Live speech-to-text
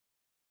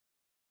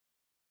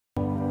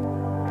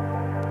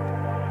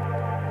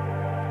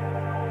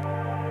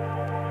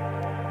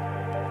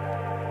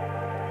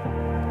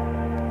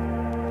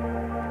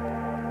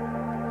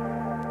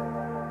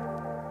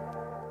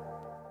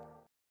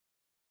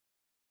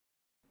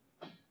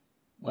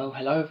Well,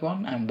 hello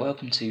everyone, and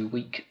welcome to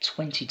week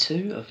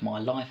 22 of my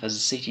life as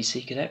a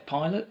CTC cadet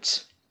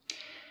pilot.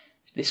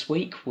 This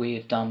week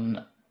we've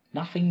done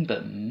nothing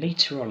but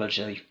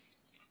meteorology.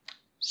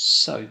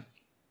 So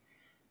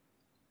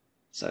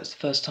it's the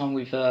first time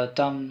we've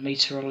done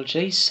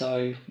meteorology,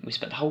 so we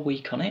spent the whole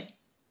week on it,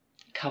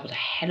 covered a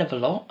hell of a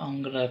lot.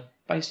 I'm going to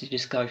basically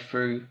just go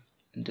through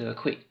and do a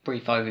quick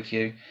brief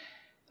overview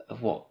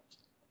of what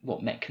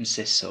MET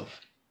consists of.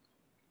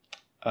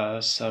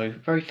 So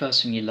very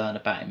first thing you learn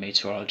about in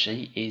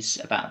meteorology is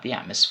about the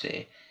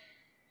atmosphere,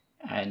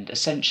 and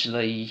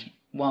essentially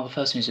one of the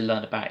first things you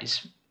learn about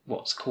is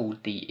what's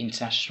called the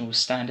International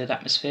Standard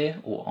Atmosphere,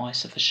 or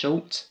ISA for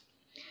short,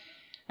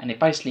 and it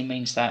basically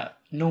means that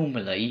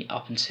normally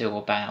up until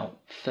about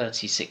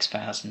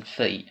 36,000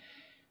 feet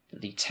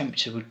the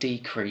temperature will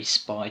decrease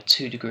by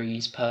 2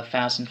 degrees per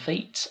 1,000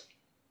 feet.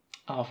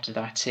 After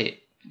that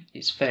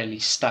it's fairly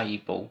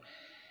stable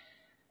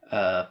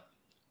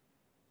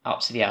up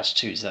to the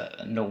altitudes that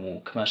a normal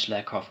commercial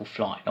aircraft will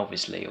fly, and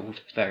obviously it will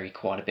vary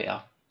quite a bit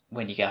up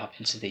when you get up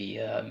into the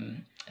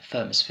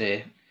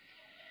thermosphere.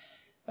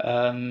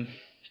 But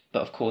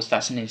of course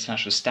that's an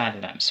international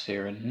standard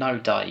atmosphere, and no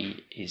day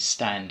is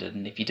standard,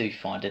 and if you do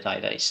find a day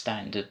that is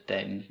standard,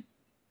 then,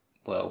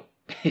 well,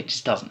 it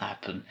just doesn't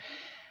happen.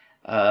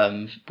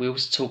 We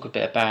also talk a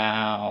bit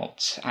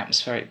about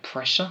atmospheric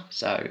pressure,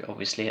 so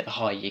obviously at the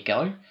higher you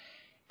go,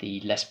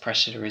 the less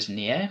pressure there is in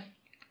the air,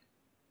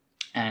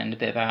 and a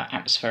bit about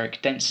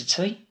atmospheric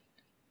density.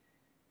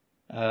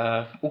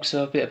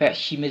 Also a bit about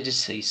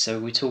humidity,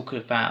 so we talk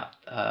about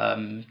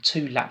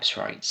two lapse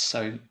rates.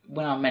 So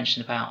when I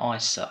mentioned about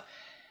ISA,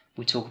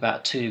 we talk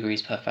about 2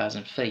 degrees per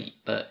 1,000 feet,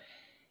 but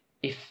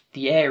if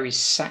the air is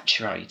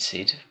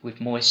saturated with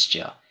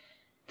moisture,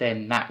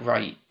 then that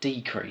rate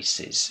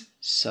decreases,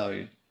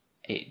 so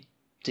it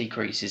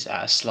decreases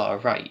at a slower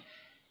rate,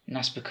 and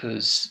that's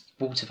because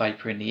water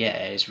vapour in the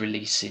air is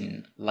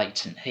releasing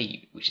latent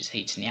heat, which is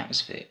heat in the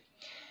atmosphere.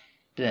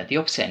 But at the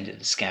opposite end of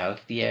the scale,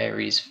 if the air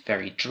is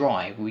very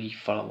dry, we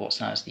follow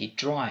what's known as the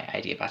dry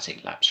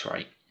adiabatic lapse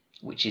rate,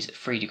 which is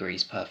 3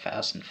 degrees per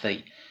 1,000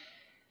 feet.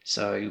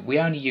 So we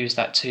only use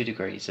that 2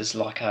 degrees as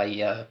like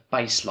a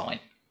baseline.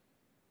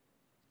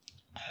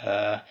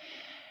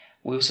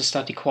 We also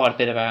studied quite a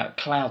bit about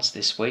clouds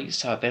this week,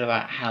 so a bit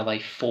about how they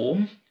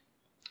form,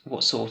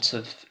 what sort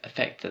of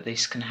effect that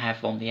this can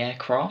have on the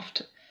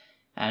aircraft,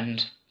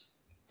 and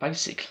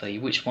basically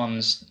which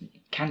ones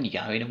can you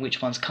go in and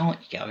which ones can't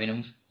you go in,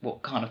 and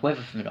what kind of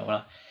weather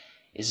phenomena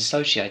is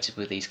associated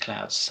with these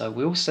clouds. So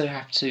we also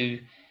have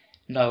to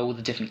know all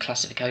the different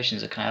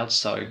classifications of clouds,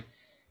 so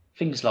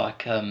things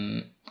like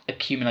a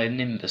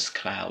cumulonimbus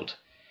cloud,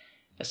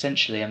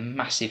 essentially a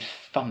massive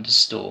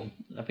thunderstorm.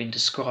 They've been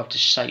described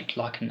as shaped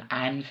like an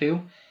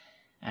anvil,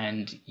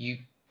 and you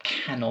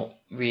cannot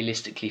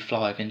realistically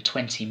fly within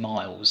 20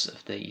 miles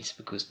of these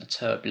because the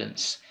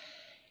turbulence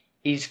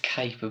is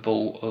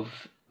capable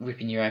of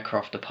ripping your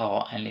aircraft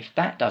apart, and if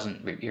that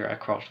doesn't rip your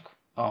aircraft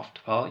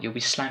apart, you'll be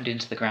slammed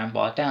into the ground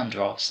by a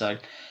downdraft. So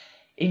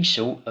in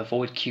short,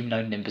 avoid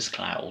cumulonimbus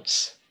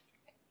clouds.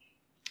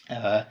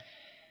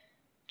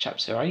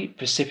 Chapter 8,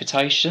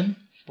 precipitation.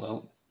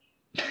 Well,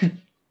 I've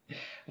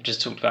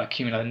just talked about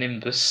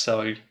cumulonimbus,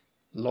 so a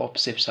lot of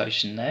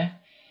precipitation there.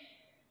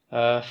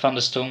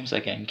 Thunderstorms,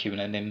 again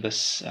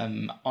cumulonimbus.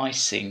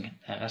 Icing,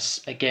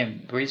 that's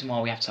again the reason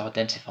why we have to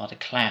identify the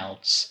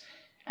clouds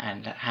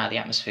and how the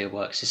atmosphere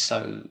works is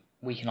so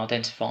we can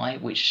identify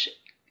which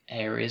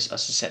areas are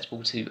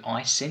susceptible to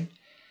icing.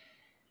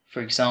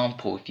 For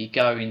example, if you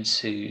go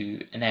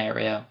into an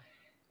area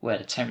where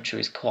the temperature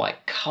is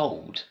quite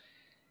cold,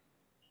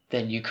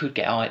 then you could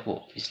get ice.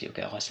 Well, obviously you'll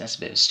get ice. That's a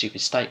bit of a stupid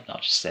statement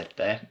I just said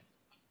there.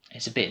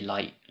 It's a bit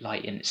late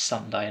and it's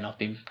Sunday, and I've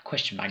been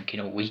question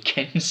banking all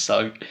weekend,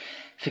 so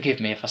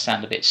forgive me if I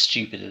sound a bit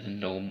stupider than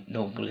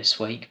normal this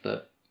week,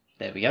 but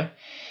there we go.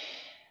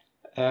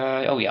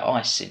 Oh yeah,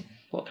 icing.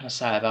 What can I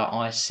say about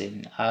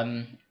icing?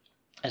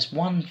 There's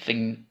one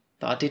thing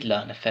that I did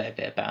learn a fair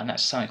bit about, and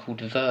that's something called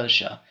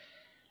versia,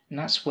 and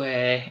that's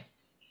where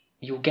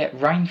you'll get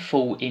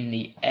rainfall in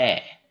the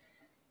air,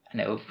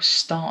 and it will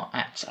start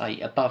at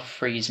a above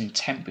freezing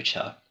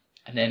temperature,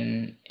 and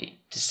then it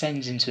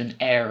descends into an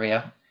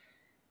area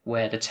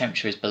where the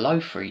temperature is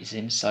below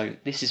freezing. So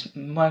this is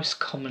most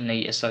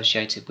commonly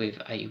associated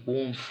with a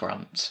warm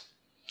front,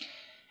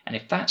 and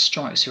if that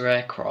strikes your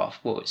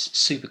aircraft, well, it's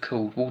super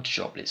cooled water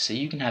droplets, so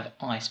you can have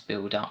ice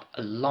build up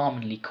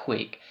alarmingly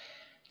quick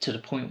to the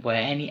point where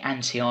any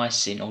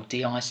anti-icing or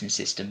de-icing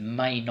system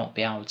may not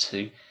be able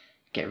to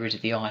get rid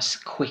of the ice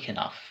quick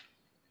enough.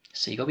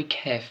 So you've got to be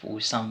careful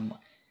with some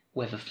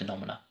weather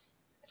phenomena.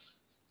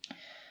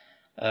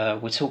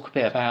 We'll talk a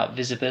bit about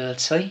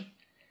visibility.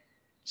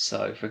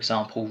 So for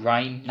example,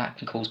 rain, that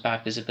can cause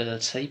bad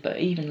visibility, but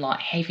even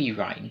like heavy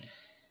rain,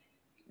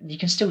 you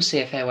can still see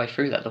a fair way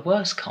through that. The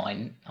worst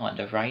kind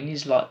of rain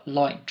is like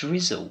light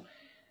drizzle.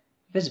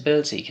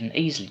 Visibility can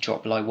easily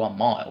drop below 1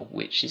 mile,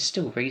 which is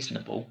still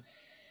reasonable.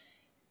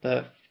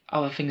 But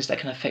other things that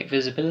can affect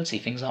visibility,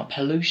 things like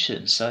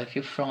pollution. So if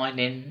you're flying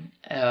in,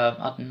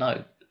 I don't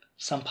know,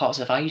 some parts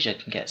of Asia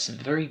can get some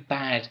very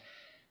bad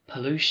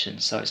pollution.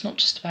 So it's not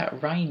just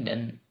about rain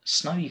and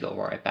snow you got to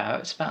worry about.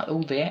 It's about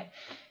all the air.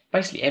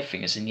 Basically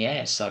everything is in the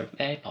air, so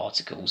air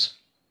particles.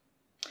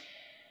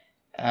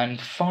 And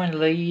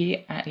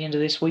finally, at the end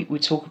of this week, we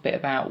talk a bit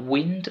about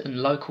wind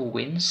and local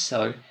winds.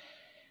 So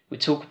we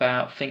talk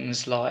about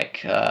things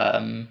like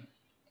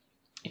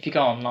if you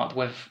go on like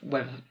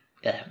the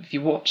if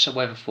you watch a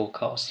weather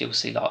forecast, you'll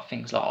see like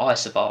things like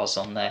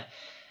isobars on there,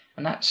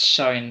 and that's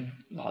showing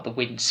like the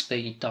wind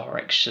speed,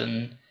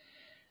 direction,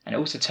 and it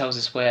also tells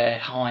us where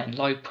high and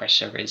low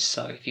pressure is.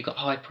 So if you've got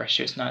high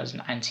pressure, it's known as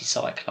an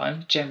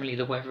anticyclone. Generally,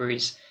 the weather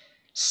is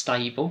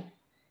stable,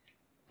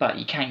 but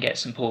you can get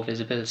some poor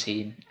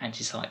visibility in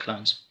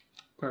anticyclones.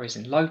 Whereas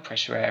in low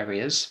pressure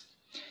areas,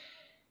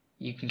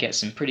 you can get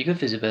some pretty good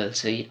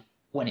visibility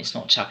when it's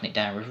not chucking it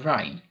down with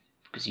rain,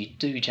 because you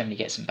do generally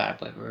get some bad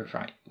weather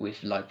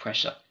with low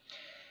pressure.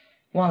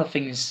 One of the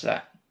things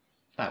that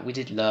we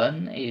did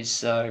learn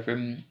is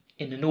in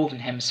the northern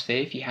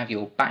hemisphere, if you have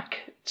your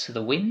back to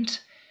the wind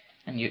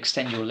and you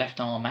extend your left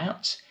arm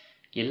out,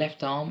 your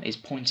left arm is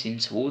pointing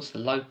towards the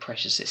low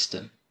pressure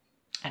system,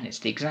 and it's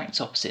the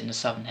exact opposite in the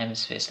southern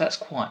hemisphere. So that's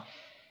quite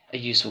a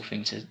useful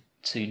thing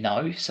to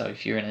know. So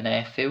if you're in an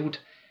airfield,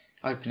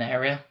 open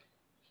area,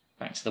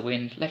 back to the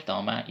wind, left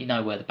arm out, you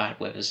know where the bad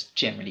weather's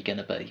generally going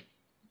to be.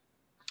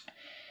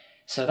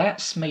 So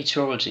that's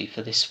meteorology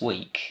for this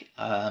week.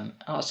 Like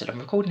I said, I'm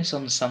recording this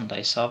on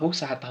Sunday, so I've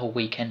also had the whole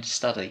weekend to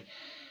study.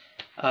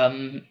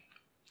 In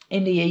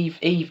the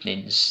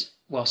evenings,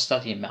 while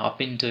studying, I've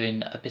been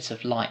doing a bit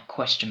of light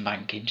question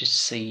banking just to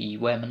see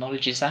where my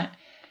knowledge is at,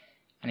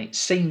 and it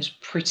seems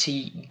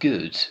pretty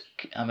good.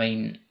 I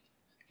mean,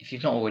 if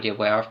you're not already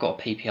aware, I've got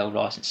a PPL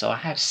license, so I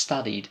have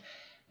studied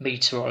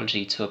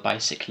meteorology to a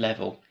basic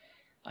level,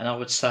 and I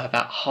would say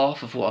about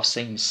half of what I've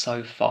seen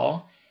so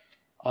far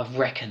I've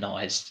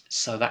recognised,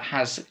 so that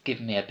has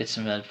given me a bit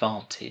of an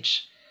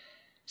advantage.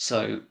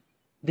 So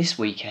this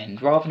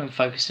weekend, rather than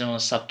focusing on a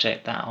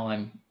subject that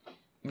I'm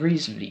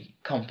reasonably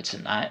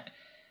competent at,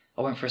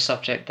 I went for a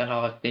subject that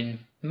I've been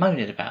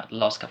moaning about the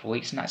last couple of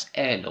weeks, and that's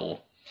air law.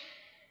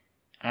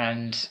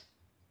 And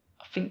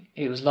I think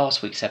it was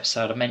last week's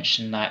episode I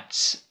mentioned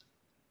that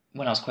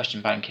when I was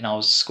question banking, I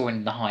was scoring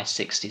in the high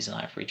 60s on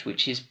average,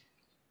 which is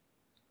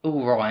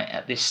alright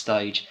at this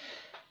stage,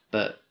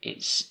 but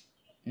it's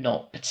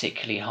not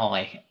particularly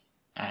high,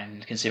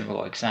 and considering we've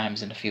got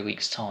exams in a few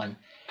weeks' time,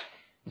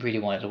 really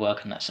wanted to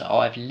work on that. So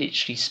I've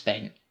literally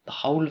spent the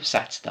whole of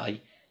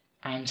Saturday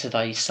and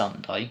today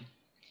Sunday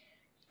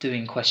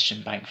doing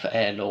question bank for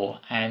air law,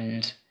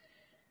 and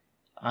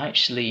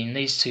actually in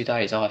these 2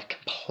 days I've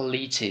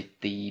completed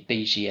the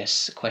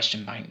BGS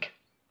question bank,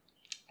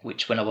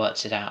 which when I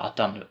worked it out I've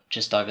done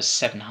just over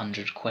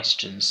 700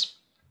 questions.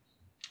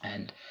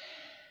 And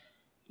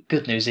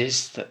good news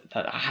is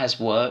that has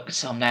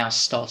worked. I'm now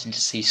starting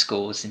to see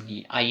scores in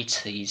the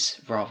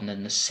 80s rather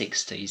than the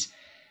 60s,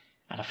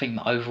 and I think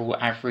my overall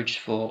average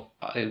for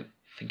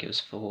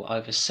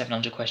over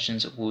 700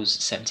 questions was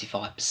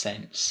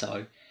 75%.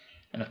 So,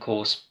 and of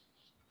course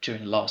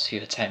during the last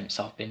few attempts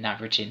I've been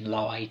averaging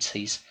low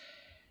 80s.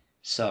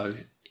 So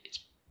it's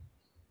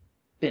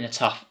been a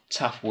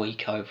tough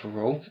week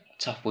overall,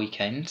 tough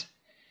weekend,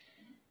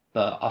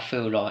 but I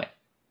feel like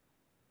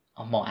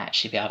I might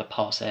actually be able to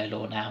pass air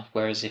law now,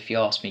 whereas if you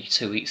asked me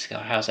 2 weeks ago,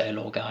 how's air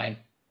law going,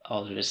 I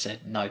would have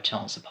said no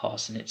chance of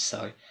passing it.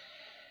 So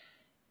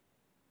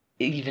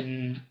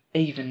even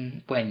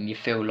when you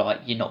feel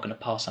like you're not going to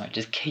pass something,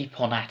 just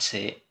keep on at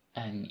it,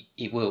 and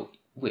it will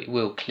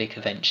click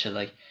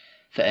eventually.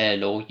 For air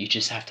law, you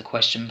just have to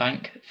question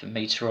bank. For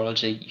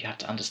meteorology, you have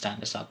to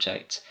understand the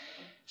subject.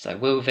 So it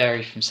will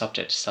vary from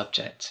subject to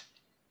subject.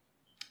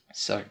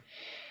 So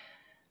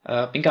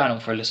I've been going on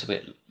for a little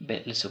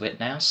bit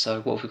now.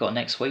 So what have we got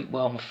next week?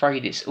 Well, I'm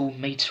afraid it's all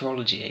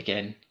meteorology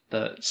again.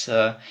 But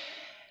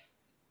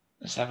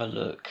let's have a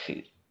look.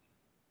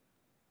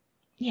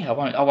 Yeah,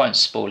 I won't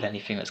spoil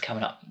anything that's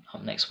coming up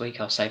next week.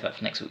 I'll save that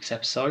for next week's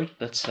episode.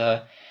 But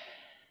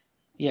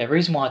yeah, the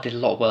reason why I did a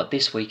lot of work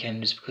this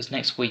weekend is because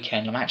next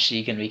weekend I'm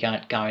actually going to be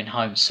going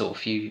home to sort a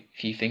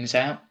few things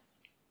out.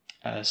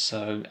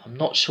 So I'm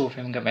not sure if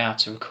I'm going to be able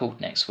to record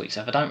next week.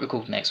 So if I don't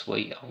record next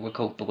week, I'll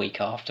record the week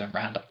after and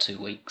round up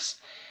 2 weeks.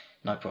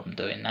 No problem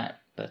doing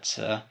that. But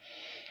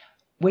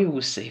we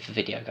will see if the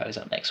video goes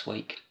up next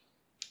week.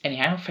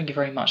 Anyhow, thank you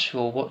very much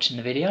for watching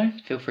the video.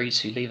 Feel free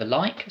to leave a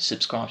like,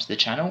 subscribe to the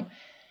channel,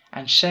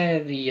 and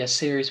share the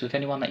series with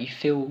anyone that you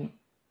feel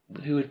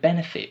who would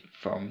benefit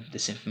from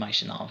this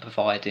information that I'm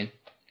providing.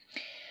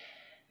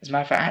 As a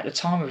matter of fact, at the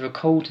time of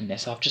recording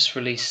this, I've just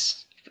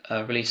released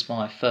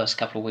my first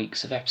couple of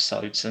weeks of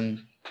episodes,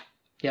 and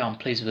yeah, I'm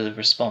pleased with the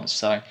response.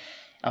 So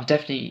I'm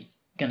definitely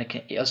going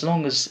to, as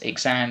long as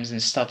exams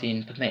and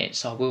studying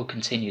permits, I will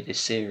continue this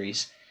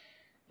series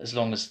as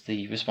long as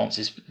the response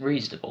is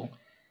reasonable,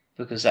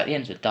 because at the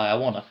end of the day I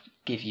want to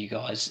give you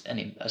guys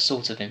a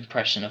sort of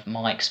impression of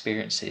my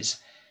experiences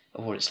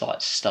of what it's like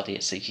to study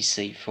at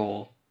CTC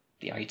for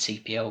the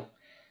ATPL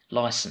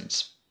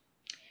licence.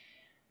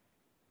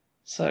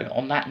 So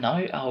on that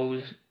note,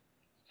 I'll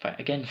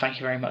Again, thank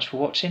you very much for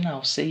watching.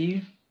 I'll see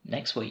you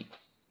next week.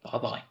 Bye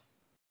bye.